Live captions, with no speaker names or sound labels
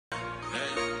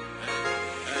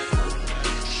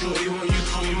Shorty, won't you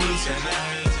come with me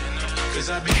tonight?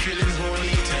 Cause I be feeling horny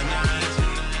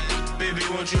tonight. Baby,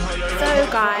 won't you holler?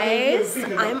 So guys,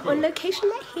 I'm on location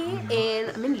right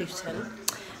here I'm in Luton.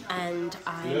 And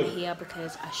I'm here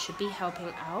because I should be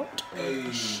helping out with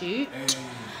a shoot.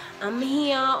 I'm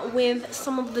here with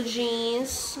some of the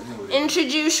G's.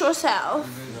 Introduce yourself.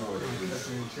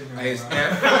 It's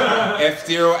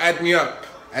F0, add me up.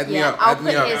 Add me up. I'll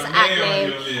put his at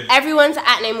name. Everyone's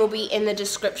at name will be in the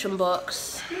description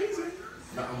box.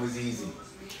 That one was easy.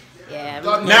 Yeah.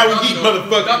 Now we eat,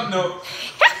 motherfucker. No.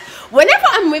 Whenever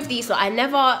I'm with these, I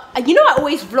never, you know, I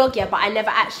always vlog, yeah, but I never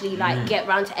actually like get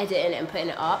around to editing it and putting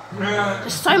it up.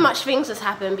 There's so much things that's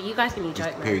happened, but you guys can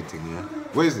joke, man. Period thing, yeah.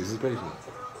 What is this? Is this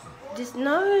Just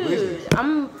no,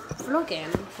 I'm vlogging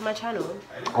for my channel.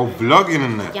 Oh, vlogging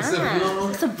and that. Yeah,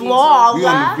 it's a vlog. We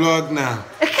on the vlog now.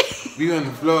 We on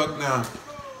the vlog now.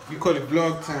 We call it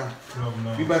vlog time.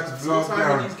 We about to vlog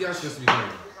now.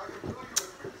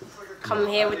 Come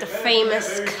here with the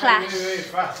famous clash.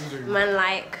 Man,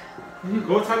 like.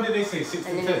 What time did they say? 6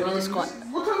 and to then 10? we just got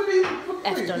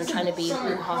F done trying to be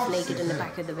all half naked in the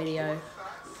back of the video.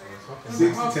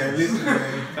 6 to 10, listen,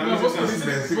 man. What's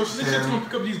this?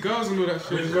 Pick up these girls and all that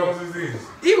shit. Which girls is this?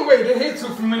 Either way, they're here till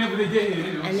from whenever they get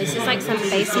here. And this is like some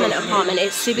basement apartment.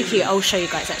 It's super cute. I'll show you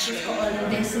guys actually.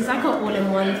 This is like an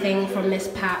all-in-one thing from Miss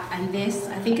Pat, and this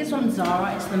I think it's from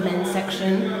Zara. It's the men's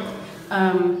section.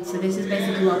 So this is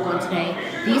basically what I've got today.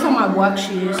 These are my work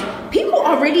shoes. People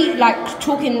are really like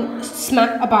talking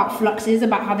smack about Fluxes,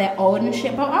 about how they're old and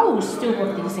shit, but I will still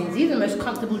rock these things. These are the most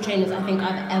comfortable trainers I think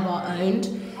I've ever owned.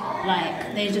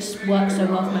 Like, they just work so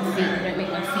well for my feet. They don't make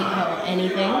my feet hurt or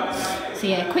anything. So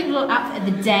yeah, quick little outfit of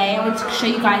the day. I want to show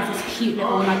you guys this cute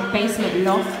little like basement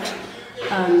loft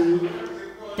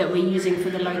that we're using for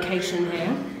the location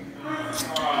here.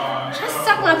 Just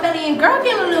suck my belly in. Girl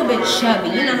getting a little bit chubby.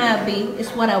 You know how it be.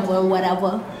 It's whatever and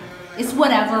whatever. It's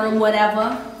whatever and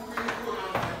whatever.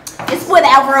 It's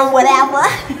whatever and whatever.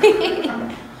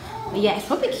 But yeah, it's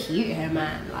probably cute here,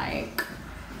 man. Like,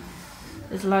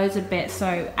 there's loads of bits.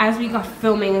 So as we go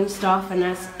filming and stuff, and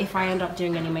as if I end up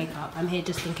doing any makeup, I'm here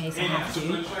just in case I have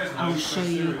to. I'll show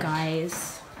you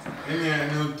guys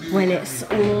when it's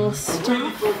all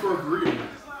stuff.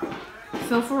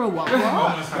 Feel for a what? Yeah.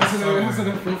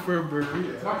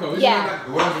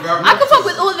 I can fuck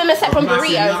with all of them except from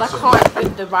burritos. I can't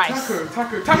with the rice.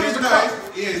 Taco's the crunch.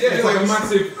 It's like a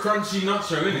massive crunchy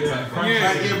nacho, isn't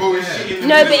it?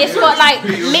 No, but it's got like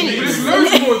minis.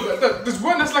 There's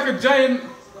one that's like a giant.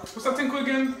 What's that thing called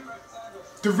again?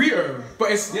 Dorito,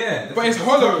 but it's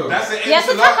hollow. That's a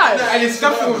taco. And it's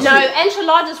stuffed with no,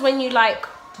 enchiladas when you like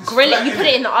grill it, you put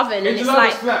it in the oven and it's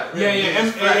like enchiladas.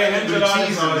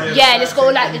 Yeah, and it's got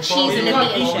all like the cheese and the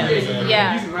meat and shit.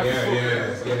 Yeah.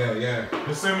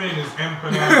 There's so many. There's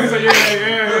empanadas.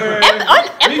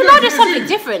 Empanada is something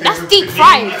different. That's deep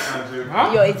fried.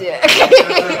 You're an idiot.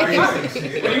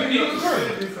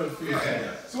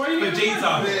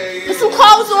 Put some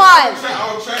clothes on.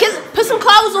 Put some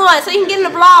clothes on so you can get in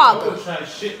the vlog.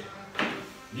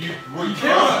 You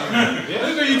care about that? I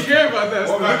didn't know you care about that.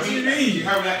 What about you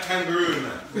have that kangaroo in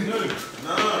that?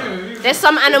 No. There's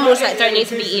some animals that don't need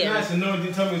to be eaten. Nice, and no one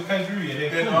didn't tell me it was kangaroo.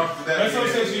 Then after that, when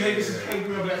someone says you hate this is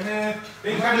kangaroo, I'm like, nah.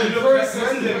 They kind of look like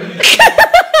random.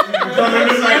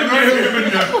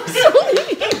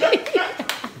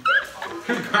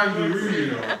 Kangaroo, you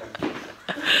know.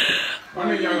 Why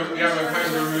don't you have a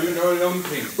kangaroo, no long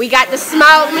thing? We got the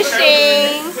smoke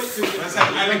machine. That's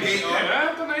an alligator.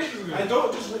 I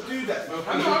don't just do that.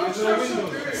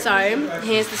 So,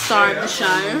 here's the star of the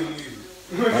show.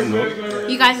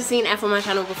 You guys have seen F on my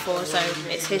channel before, so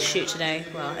it's his shoot today.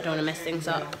 Well, I don't want to mess things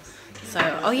up. So,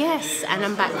 oh yes, and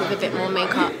I'm back with a bit more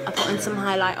makeup. I put on some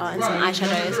highlighter and some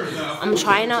eyeshadows. I'm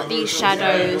trying out these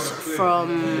shadows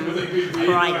from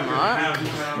Primark.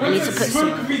 I need to put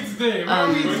some,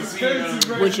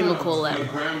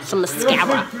 whatchamacallit, some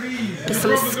mascara. Put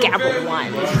some mascara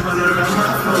on.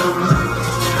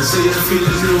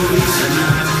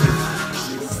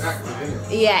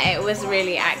 Yeah, it was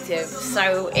really active.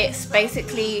 So it's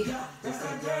basically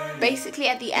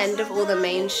at the end of all the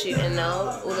main shooting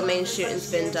now. All the main shooting's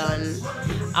been done.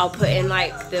 I'll put in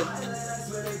like the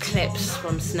clips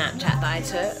from Snapchat that I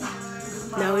took.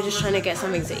 Now we're just trying to get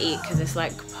something to eat because it's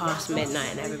like past midnight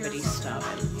and everybody's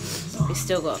starving. We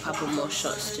still got a couple more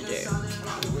shots to do.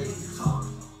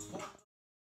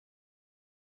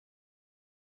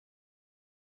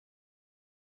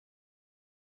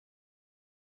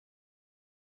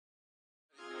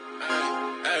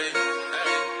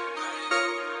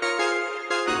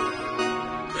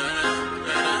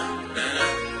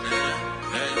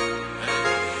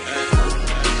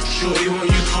 Shorty, won't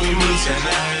you call me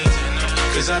tonight?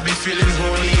 Cause I be feeling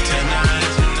horny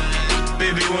tonight.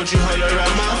 Baby, won't you holler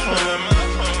at my phone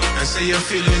and say you're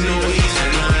feeling naughty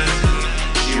tonight?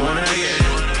 She wanna get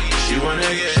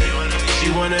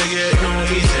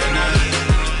naughty tonight.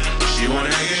 She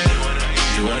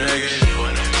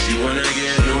wanna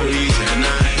get naughty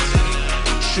tonight.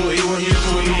 Shorty, won't you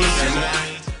call me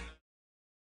tonight?